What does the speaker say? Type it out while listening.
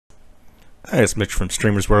Hi, it's Mitch from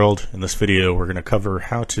Streamers World. In this video, we're going to cover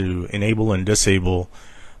how to enable and disable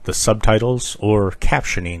the subtitles or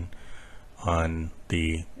captioning on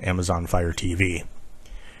the Amazon Fire TV.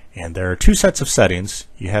 And there are two sets of settings.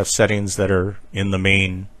 You have settings that are in the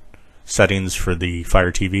main settings for the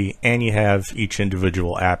Fire TV, and you have each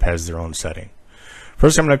individual app has their own setting.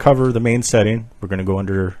 First, I'm going to cover the main setting. We're going to go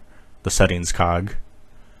under the settings cog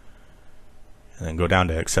and then go down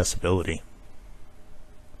to accessibility.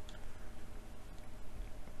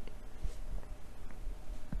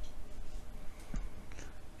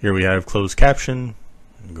 Here we have closed caption.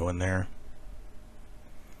 Go in there.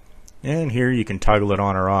 And here you can toggle it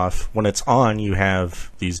on or off. When it's on, you have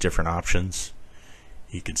these different options.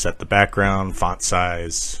 You can set the background, font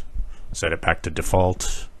size, set it back to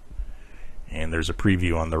default, and there's a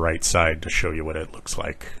preview on the right side to show you what it looks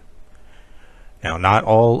like. Now, not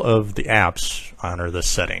all of the apps honor this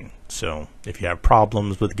setting, so if you have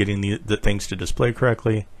problems with getting the things to display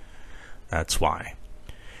correctly, that's why.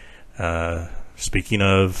 Speaking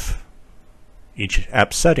of each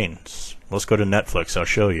app settings, let's go to Netflix. I'll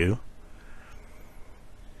show you.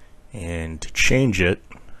 And to change it,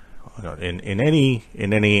 in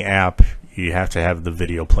any app, you have to have the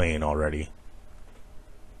video playing already.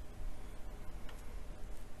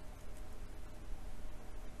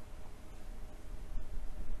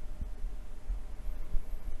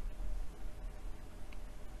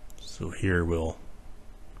 So here we'll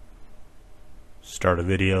start a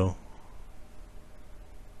video.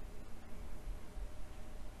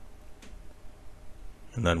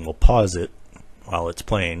 And then we'll pause it while it's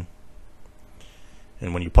playing.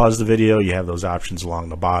 And when you pause the video, you have those options along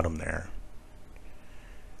the bottom there.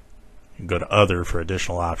 You can go to Other for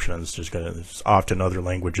additional options. There's often other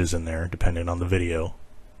languages in there, depending on the video.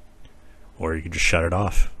 Or you can just shut it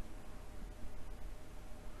off.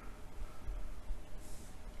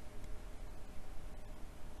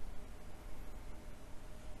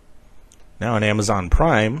 Now on Amazon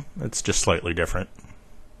Prime, it's just slightly different.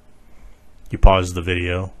 You pause the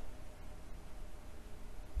video.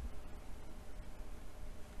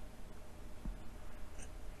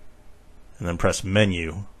 And then press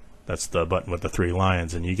menu. That's the button with the three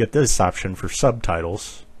lines. And you get this option for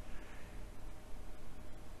subtitles.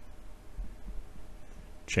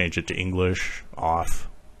 Change it to English, off.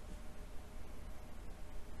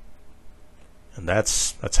 And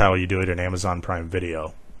that's how you do it in Amazon Prime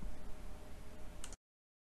Video.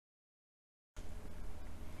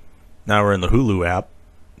 Now we're in the Hulu app.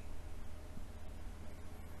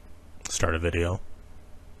 Start a video.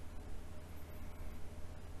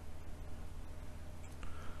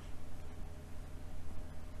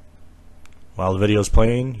 While the video is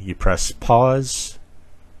playing, you press pause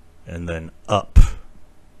and then up.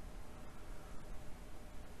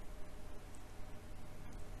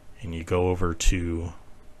 And you go over to,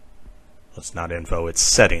 it's not info, it's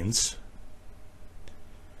settings.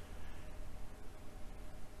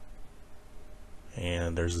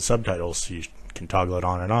 And there's the subtitles, so you can toggle it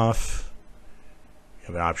on and off. You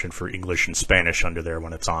have an option for English and Spanish under there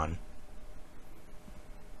when it's on.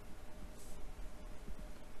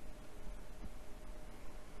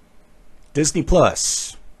 Disney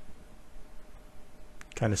Plus.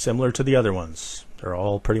 Kind of similar to the other ones. They're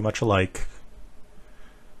all pretty much alike.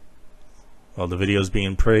 While the video is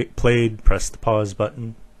being played, press the pause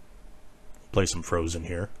button. Play some Frozen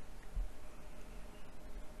here.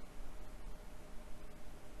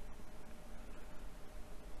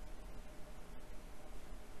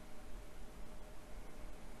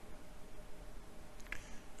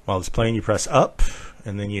 While it's playing, you press up,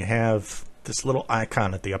 and then you have this little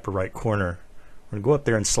icon at the upper right corner. We're going to go up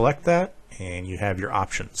there and select that, and you have your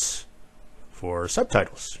options for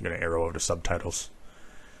subtitles. You're going to arrow over to subtitles.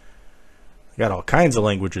 We got all kinds of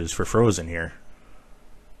languages for Frozen here.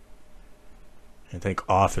 I think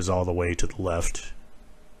off is all the way to the left.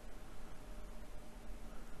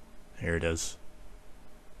 Here it is.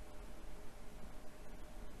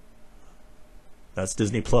 That's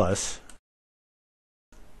Disney Plus.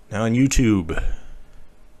 Now on YouTube,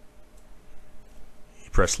 you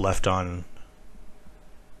press left on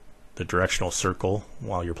the directional circle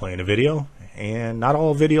while you're playing a video. And not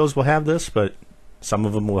all videos will have this, but some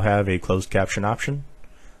of them will have a closed caption option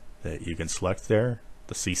that you can select there.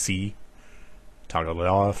 The CC, toggle it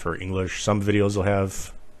off, or English. Some videos will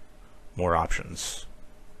have more options.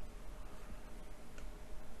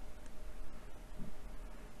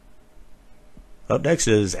 Up next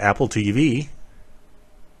is Apple TV.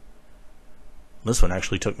 This one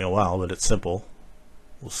actually took me a while, but it's simple.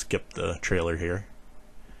 We'll skip the trailer here.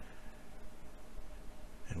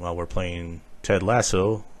 And while we're playing Ted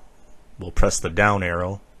Lasso, we'll press the down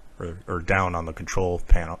arrow or down on the control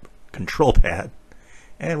pad,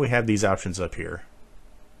 and we have these options up here.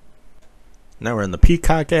 Now we're in the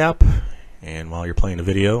Peacock app, and while you're playing a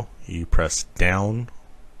video, you press down,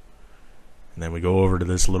 and then we go over to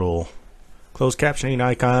this little closed captioning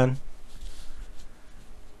icon.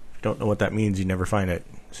 If you don't know what that means, you never find it.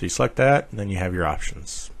 So you select that, and then you have your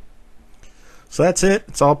options. So that's it.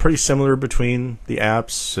 It's all pretty similar between the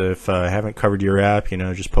apps. If I haven't covered your app,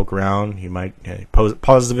 just poke around. You might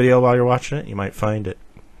pause the video while you're watching it. You might find it.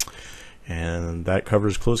 And that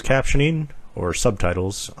covers closed captioning or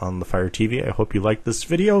subtitles on the Fire TV. I hope you liked this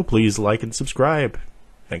video. Please like and subscribe.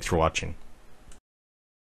 Thanks for watching.